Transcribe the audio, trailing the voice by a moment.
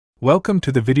Welcome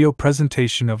to the video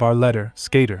presentation of our letter,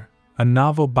 Skater, a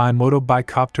novel bimodal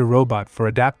bi-copter robot for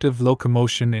adaptive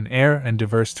locomotion in air and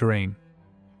diverse terrain.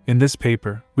 In this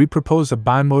paper, we propose a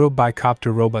bimodal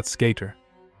bi-copter robot Skater.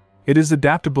 It is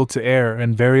adaptable to air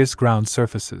and various ground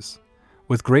surfaces,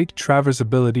 with great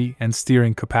traversability and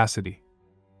steering capacity.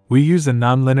 We use a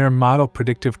nonlinear model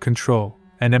predictive control,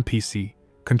 an MPC,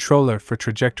 controller for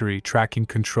trajectory tracking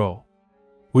control.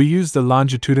 We use the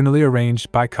longitudinally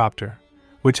arranged bi-copter,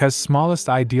 which has smallest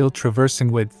ideal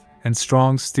traversing width and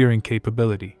strong steering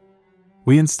capability.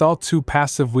 We install two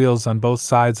passive wheels on both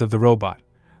sides of the robot,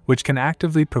 which can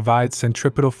actively provide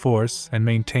centripetal force and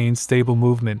maintain stable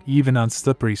movement even on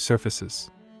slippery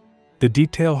surfaces. The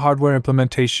detailed hardware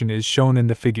implementation is shown in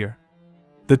the figure.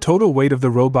 The total weight of the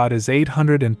robot is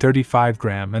 835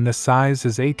 grams and the size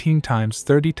is 18 x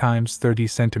 30 x 30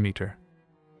 cm.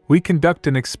 We conduct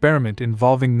an experiment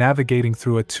involving navigating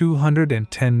through a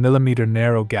 210 mm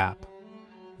narrow gap.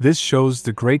 This shows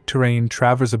the great terrain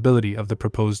traversability of the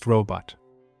proposed robot.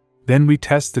 Then we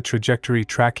test the trajectory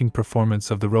tracking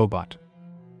performance of the robot.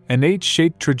 An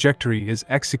H-shaped trajectory is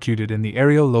executed in the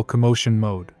aerial locomotion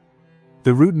mode.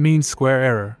 The root mean square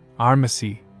error,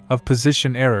 RMSE, of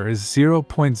position error is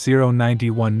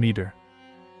 0.091 meter.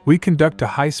 We conduct a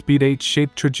high-speed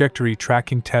H-shaped trajectory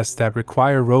tracking test that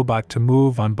require robot to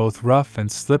move on both rough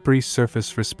and slippery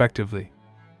surface respectively.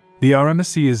 The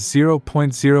RMSE is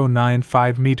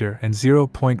 0.095 meter and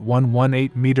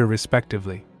 0.118 meter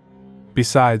respectively.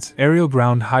 Besides,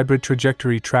 aerial-ground hybrid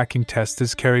trajectory tracking test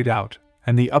is carried out,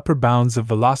 and the upper bounds of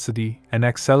velocity and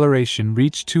acceleration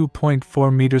reach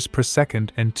 2.4 meters per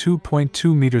second and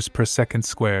 2.2 meters per second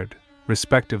squared,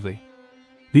 respectively.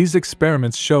 These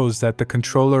experiments shows that the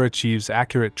controller achieves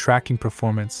accurate tracking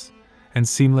performance and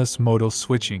seamless modal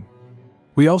switching.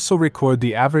 We also record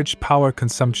the average power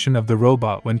consumption of the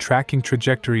robot when tracking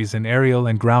trajectories in aerial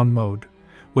and ground mode,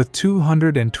 with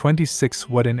 226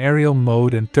 Watt in aerial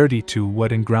mode and 32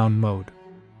 Watt in ground mode.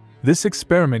 This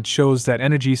experiment shows that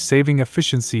energy-saving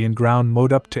efficiency in ground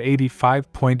mode up to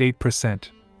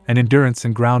 85.8%, and endurance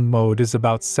in ground mode is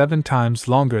about 7 times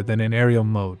longer than in aerial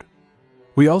mode.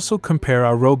 We also compare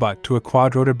our robot to a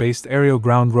quadrotor-based aerial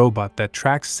ground robot that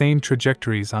tracks same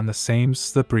trajectories on the same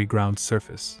slippery ground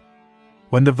surface.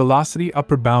 When the velocity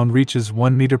upper bound reaches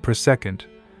 1 meter per second,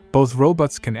 both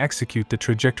robots can execute the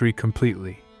trajectory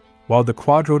completely, while the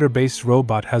quadrotor-based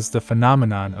robot has the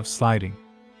phenomenon of sliding.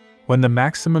 When the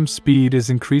maximum speed is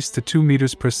increased to 2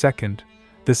 meters per second,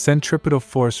 the centripetal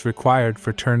force required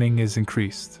for turning is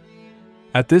increased.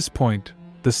 At this point,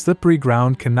 the slippery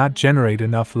ground cannot generate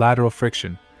enough lateral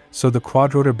friction, so the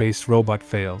quadrotor-based robot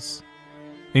fails.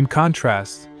 In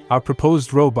contrast, our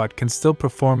proposed robot can still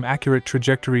perform accurate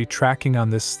trajectory tracking on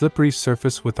this slippery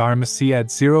surface with RMSE at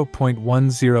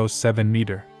 0.107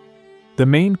 meter. The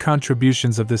main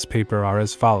contributions of this paper are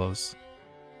as follows.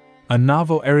 A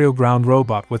novel aerial ground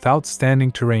robot with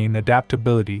outstanding terrain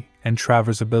adaptability and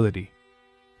traversability.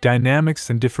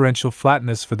 Dynamics and differential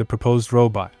flatness for the proposed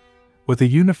robot, with a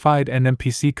unified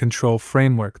NMPC control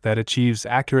framework that achieves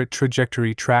accurate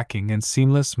trajectory tracking and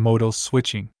seamless modal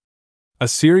switching. A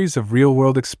series of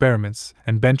real-world experiments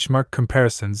and benchmark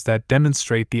comparisons that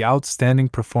demonstrate the outstanding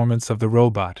performance of the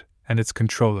robot and its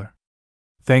controller.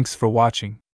 Thanks for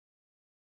watching.